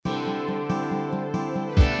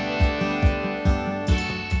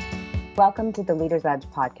Welcome to the Leaders Edge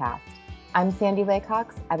podcast. I'm Sandy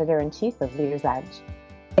Laycox, editor-in-chief of Leaders Edge.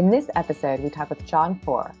 In this episode, we talk with John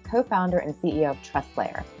Foer, co-founder and CEO of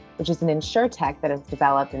TrustLayer, which is an insurtech that has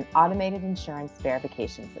developed an automated insurance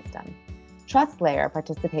verification system. TrustLayer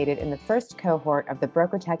participated in the first cohort of the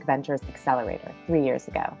BrokerTech Ventures Accelerator 3 years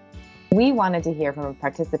ago. We wanted to hear from a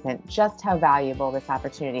participant just how valuable this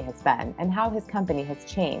opportunity has been and how his company has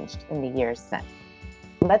changed in the years since.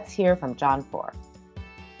 Let's hear from John Foer.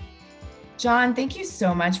 John, thank you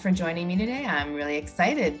so much for joining me today. I'm really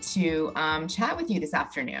excited to chat with you this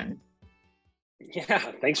afternoon. Yeah,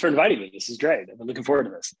 thanks for inviting me. This is great. I've been looking forward to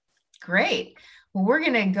this. Great. Well, we're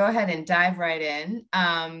going to go ahead and dive right in.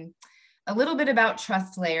 A little bit about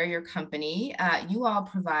TrustLayer, your company. You all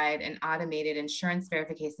provide an automated insurance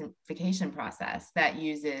verification process that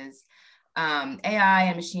uses AI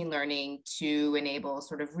and machine learning to enable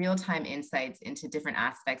sort of real-time insights into different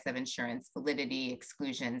aspects of insurance, validity,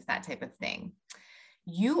 exclusions, that type of thing.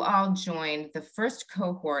 You all joined the first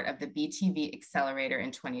cohort of the BTV Accelerator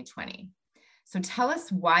in 2020. So tell us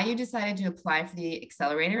why you decided to apply for the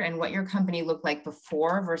accelerator and what your company looked like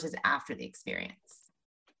before versus after the experience.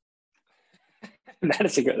 That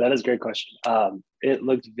is a great question. It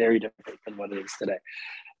looked very different than what it is today.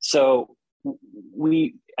 So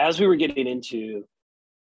as we were getting into,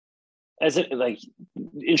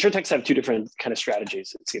 insurtechs have two different kind of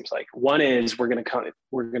strategies. It seems like one is we're going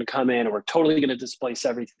to come in and we're totally going to displace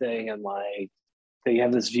everything, and like they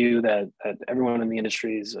have this view that everyone in the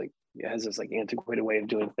industry is like has this like antiquated way of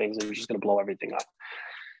doing things, and we're just going to blow everything up.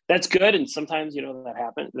 That's good, and sometimes that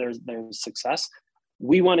happens. There's success.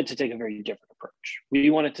 We wanted to take a very different approach. We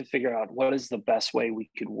wanted to figure out what is the best way we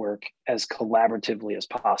could work as collaboratively as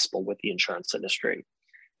possible with the insurance industry.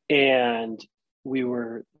 And we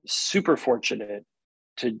were super fortunate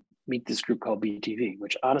to meet this group called BTV,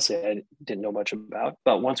 which honestly I didn't know much about.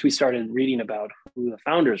 But once we started reading about who the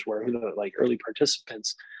founders were, who the like early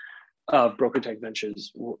participants of BrokerTech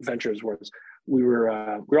Ventures was, we were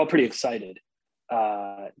all pretty excited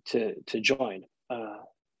to join.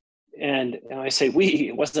 And I say we,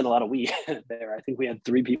 it wasn't a lot of we there. I think we had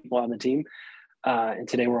 3 people on the team, and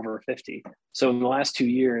today we're over 50. So in the last 2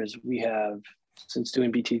 years, since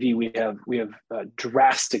doing BTV, we have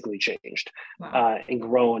drastically changed. Wow. And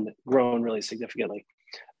grown really significantly.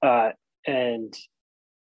 And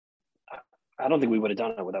I don't think we would have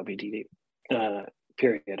done it without BTV.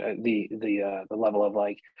 Period. The level of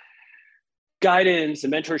like guidance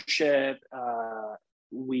and mentorship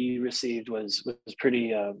we received was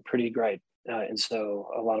pretty great, and so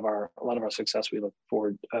a lot of our success we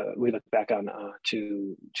look back on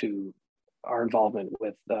to our involvement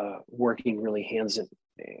with working really hand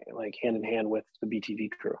in hand with the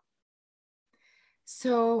BTV crew.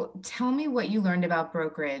 So tell me what you learned about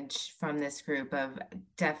brokerage from this group of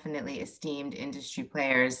definitely esteemed industry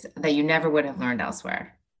players that you never would have learned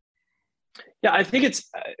elsewhere. Yeah, I think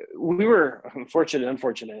we were unfortunate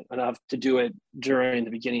enough to do it during the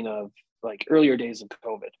beginning of like earlier days of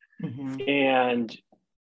COVID. Mm-hmm. And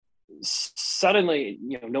suddenly,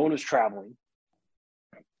 no one was traveling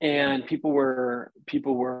and people were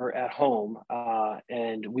at home,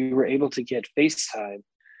 and we were able to get FaceTime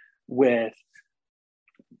with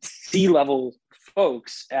C-level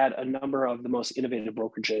folks at a number of the most innovative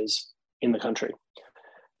brokerages in the country.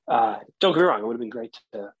 Don't get me wrong, it would have been great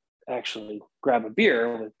to actually grab a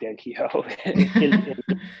beer with Dan Kehoe.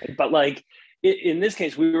 But like in this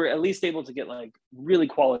case, we were at least able to get like really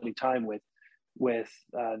quality time with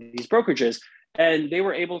these brokerages, and they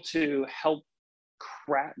were able to help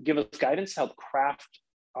give us guidance, help craft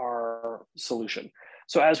our solution.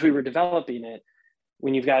 So as we were developing it,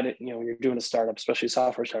 when you've got it, when you're doing a startup, especially a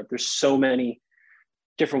software startup, there's so many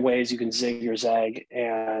different ways you can zig or zag,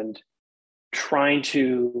 and trying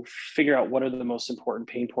to figure out what are the most important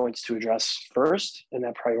pain points to address first, and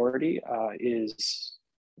that priority is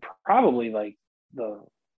probably like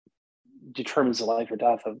determines the life or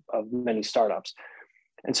death of many startups.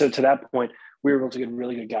 And so to that point, we were able to get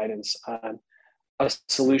really good guidance on a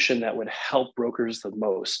solution that would help brokers the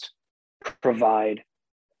most provide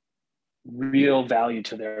real value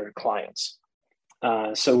to their clients.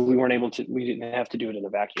 So we didn't have to do it in a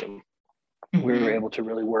vacuum. Mm-hmm. We were able to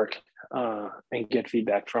really work and get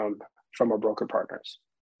feedback from our broker partners.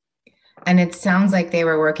 And it sounds like they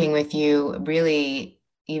were working with you really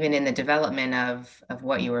even in the development of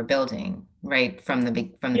what you were building, right from the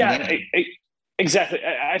beginning. Exactly.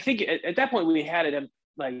 I think at that point we had it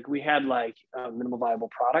we had a minimal viable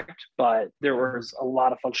product, but there was a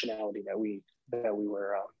lot of functionality that we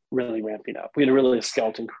were really ramping up. We had a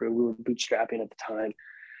skeleton crew. We were bootstrapping at the time,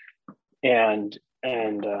 and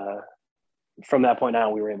from that point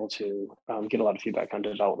on, we were able to get a lot of feedback on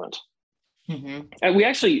development. Mm-hmm. And we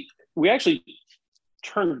actually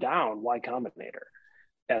turned down Y Combinator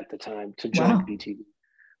at the time to join BTV,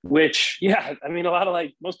 which, yeah, I mean, a lot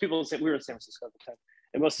of most people say, we were in San Francisco at the time,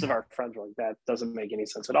 and most of our friends were like, that doesn't make any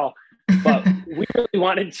sense at all. But we really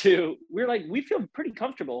wanted to, we feel pretty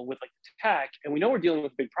comfortable with tech, and we know we're dealing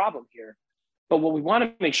with a big problem here. But what we want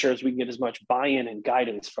to make sure is we can get as much buy-in and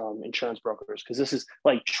guidance from insurance brokers, because this is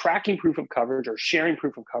tracking proof of coverage or sharing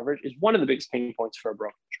proof of coverage is one of the biggest pain points for a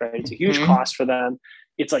broker, right? It's a huge cost for them.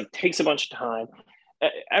 It's takes a bunch of time.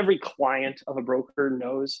 Every client of a broker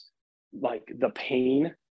knows the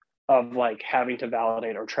pain of having to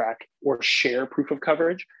validate or track or share proof of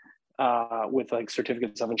coverage with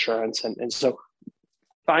certificates of insurance. And so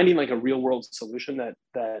finding a real world solution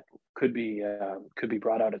that could be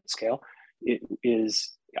brought out at scale, it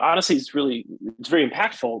is honestly, it's very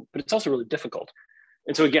impactful, but it's also really difficult.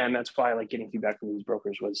 And so again, that's why getting feedback from these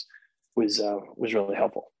brokers was really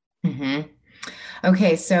helpful. Mm-hmm.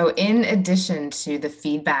 Okay, so in addition to the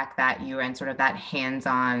feedback that you and sort of that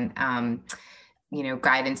hands-on,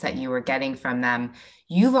 guidance that you were getting from them,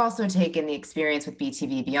 you've also taken the experience with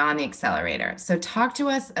BTV beyond the accelerator. So talk to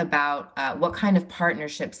us about what kind of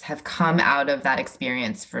partnerships have come out of that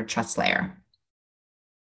experience for TrustLayer.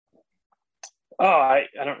 Oh, I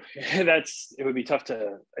don't. It would be tough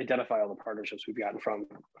to identify all the partnerships we've gotten from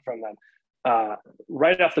them.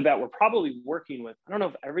 Right off the bat, we're probably working with, I don't know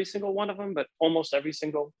if every single one of them, but almost every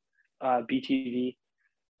single BTV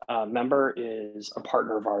member is a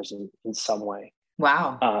partner of ours in some way.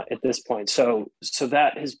 Wow. At this point, so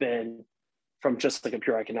that has been, from just a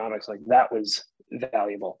pure economics, that was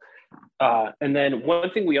valuable. And then one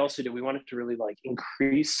thing we also did, we wanted to really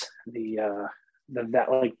increase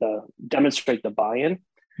demonstrate the buy-in,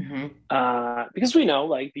 because we know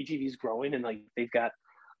BTV is growing and they've got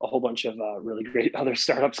a whole bunch of really great other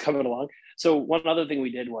startups coming along. So one other thing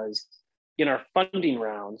we did was, in our funding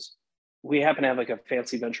rounds, we happen to have a couple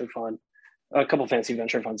fancy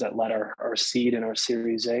venture funds that led our seed and our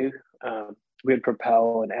Series A. We had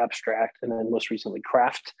Propel and Abstract, and then most recently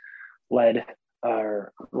Craft led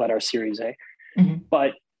our Series A. Mm-hmm.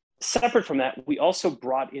 But separate from that, we also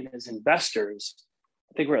brought in as investors,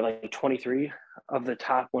 I think we're at 23 of the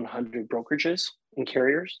top 100 brokerages and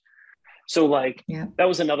carriers. So that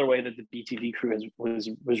was another way that the BTV crew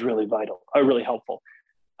was really vital, really helpful.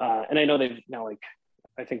 And I know they've now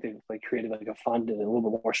I think they've created a fund in a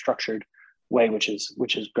little bit more structured way, which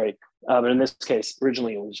is great. But in this case,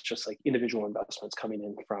 originally it was just individual investments coming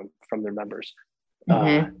in from their members.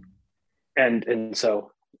 Mm-hmm. And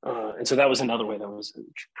so that was another way that was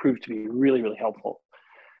proved to be really, really helpful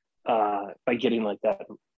by getting that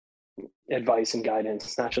advice and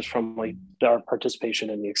guidance, not just from our participation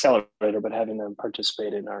in the accelerator, but having them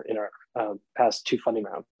participate in our past 2 funding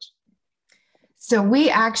rounds. So we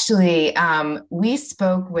actually, we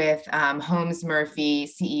spoke with Holmes Murphy,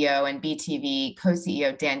 CEO, and BTV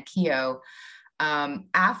co-CEO Dan Keogh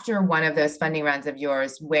after one of those funding rounds of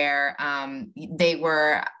yours, where they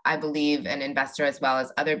were, I believe, an investor as well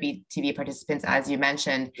as other BTV participants, as you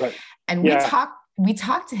mentioned. Right. And we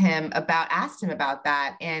talked to him asked him about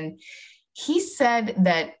that. And he said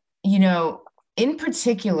that, in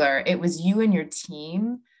particular, it was you and your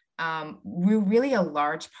team were really a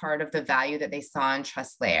large part of the value that they saw in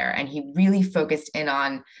TrustLayer. And he really focused in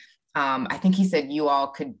on, I think he said you all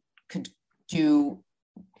could do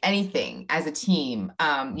anything as a team,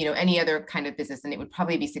 any other kind of business, and it would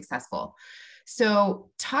probably be successful.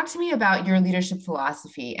 So talk to me about your leadership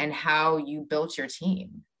philosophy and how you built your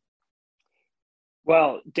team.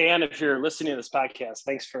 Well, Dan, if you're listening to this podcast,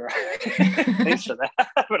 thanks for that.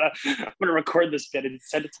 I'm gonna record this bit and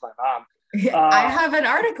send it to my mom. I have an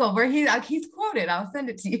article where he's quoted. I'll send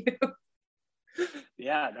it to you.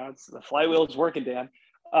 Yeah, no, the flywheel's working, Dan.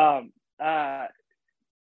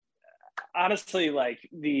 Honestly, I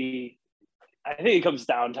think it comes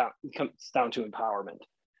down to empowerment.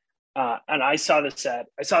 And I saw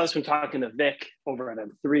this when talking to Vic over at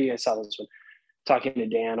M3. I saw this when talking to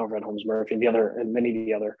Dan over at Holmes Murphy and many of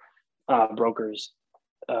the other brokers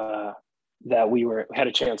that we had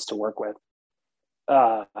a chance to work with,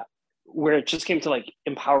 where it just came to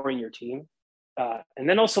empowering your team, and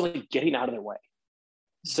then also getting out of their way.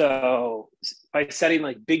 So by setting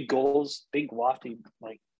big goals, big lofty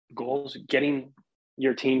goals, getting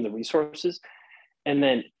your team the resources, and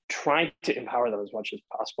then trying to empower them as much as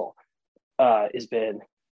possible has been,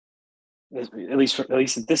 at least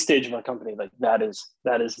at this stage of our company, that is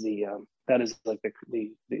the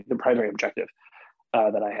primary objective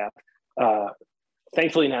that I have.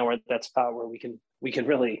 Thankfully now we're at that spot where we can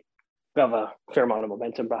really we have a fair amount of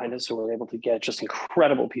momentum behind us. So we're able to get just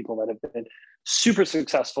incredible people that have been super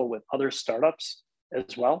successful with other startups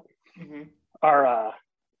as well. Mm-hmm. Our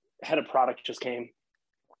head of product just came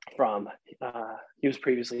from, he was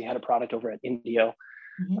previously head of product over at Indio,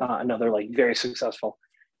 another like very successful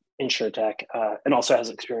insurtech, and also has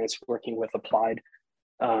experience working with Applied.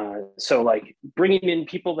 So like bringing in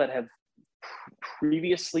people that have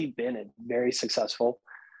previously been at very successful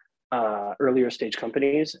earlier stage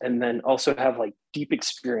companies, and then also have like deep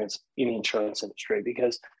experience in the insurance industry,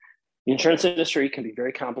 because the insurance industry can be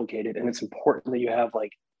very complicated, and it's important that you have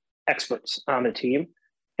like experts on the team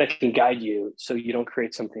that can guide you, so you don't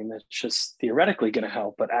create something that's just theoretically going to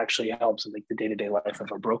help, but actually helps in like the day-to-day life of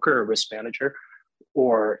a broker or risk manager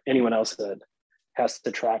or anyone else that has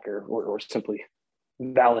to track or simply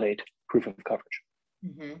validate proof of coverage.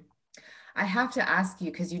 Mm-hmm. I have to ask you,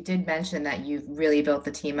 because you did mention that you've really built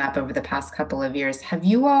the team up over the past couple of years. Have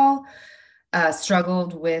you all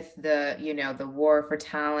struggled with the war for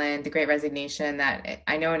talent, the Great Resignation? That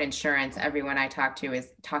I know in insurance, everyone I talk to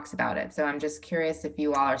talks about it. So I'm just curious if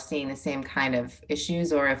you all are seeing the same kind of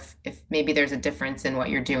issues, or if maybe there's a difference in what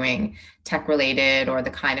you're doing, tech related, or the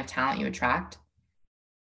kind of talent you attract.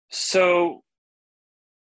 So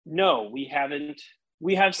no, we haven't.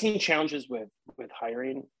 We have seen challenges with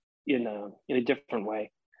hiring in a different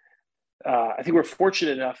way. I think we're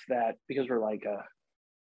fortunate enough that because we're like a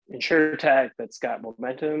insurtech that's got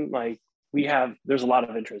momentum, like there's a lot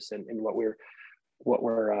of interest in what we're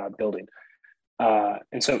building.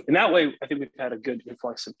 And so in that way, I think we've had a good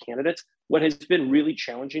influx of candidates. What has been really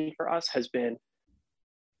challenging for us has been,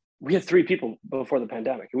 we had 3 people before the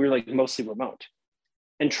pandemic, and we were like mostly remote.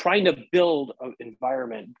 And trying to build an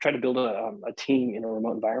environment, trying to build a team in a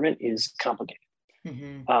remote environment is complicated.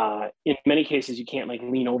 Mm-hmm. In many cases, you can't like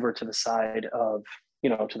lean over to the side of,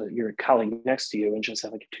 your colleague next to you and just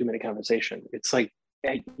have like a 2-minute conversation. It's like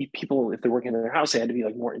people, if they're working in their house, they had to be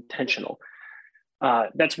like more intentional.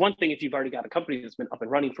 That's one thing. If you've already got a company that's been up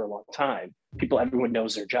and running for a long time, everyone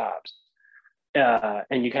knows their jobs.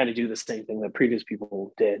 And you kind of do the same thing that previous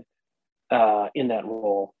people did in that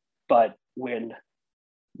role. But when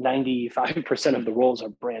 95% of the roles are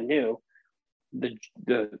brand new, the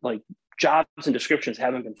like jobs and descriptions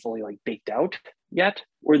haven't been fully like baked out yet,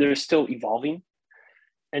 or they're still evolving.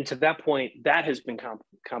 And to that point, that has been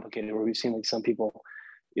complicated, where we've seen like some people,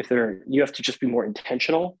 you have to just be more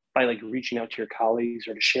intentional by like reaching out to your colleagues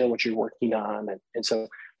or to share what you're working on. And so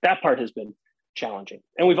that part has been challenging.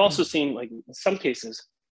 And we've also seen like in some cases,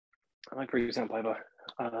 like for example,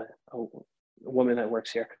 I have a woman that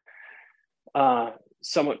works here,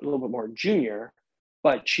 somewhat a little bit more junior,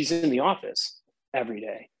 but she's in the office every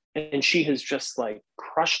day, and she has just like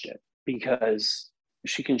crushed it because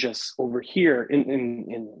she can just overhear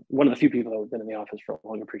in one of the few people that have been in the office for a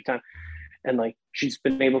longer period of time, and like she's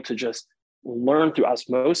been able to just learn through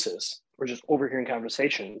osmosis or just overhearing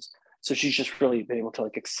conversations. So she's just really been able to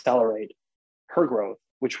like accelerate her growth,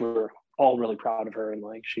 which we're all really proud of her, and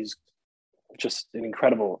like she's just an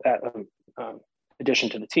incredible addition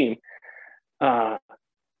to the team.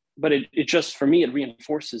 But it just, for me, it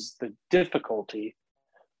reinforces the difficulty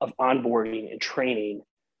of onboarding and training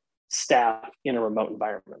staff in a remote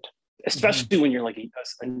environment, especially when you're like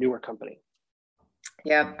a newer company.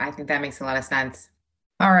 Yep, I think that makes a lot of sense.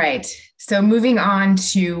 All right, so moving on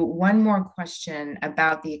to one more question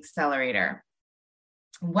about the accelerator.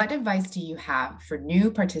 What advice do you have for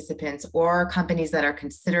new participants or companies that are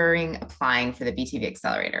considering applying for the BTV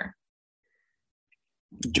Accelerator?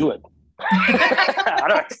 Do it.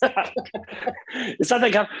 It's not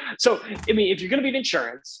that so I mean, if you're going to be in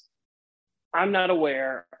insurance, I'm not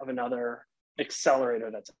aware of another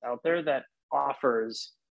accelerator that's out there that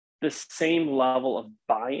offers the same level of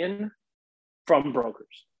buy-in from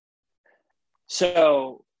brokers.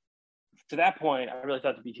 So to that point, I really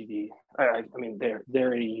thought the BTV, I mean,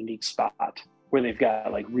 they're in a unique spot where they've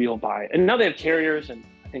got like real buy, and now they have carriers, and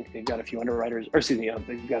I think they've got a few underwriters, or excuse me,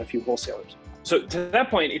 they've got a few wholesalers. So to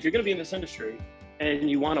that point, if you're going to be in this industry and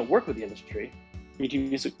you want to work with the industry,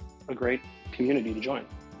 BTV is a great community to join.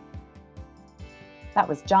 That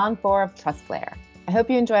was John Four of TrustLayer. I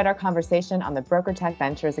hope you enjoyed our conversation on the Broker Tech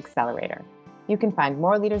Ventures Accelerator. You can find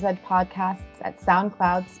more Leaders Edge podcasts at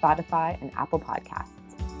SoundCloud, Spotify, and Apple Podcasts.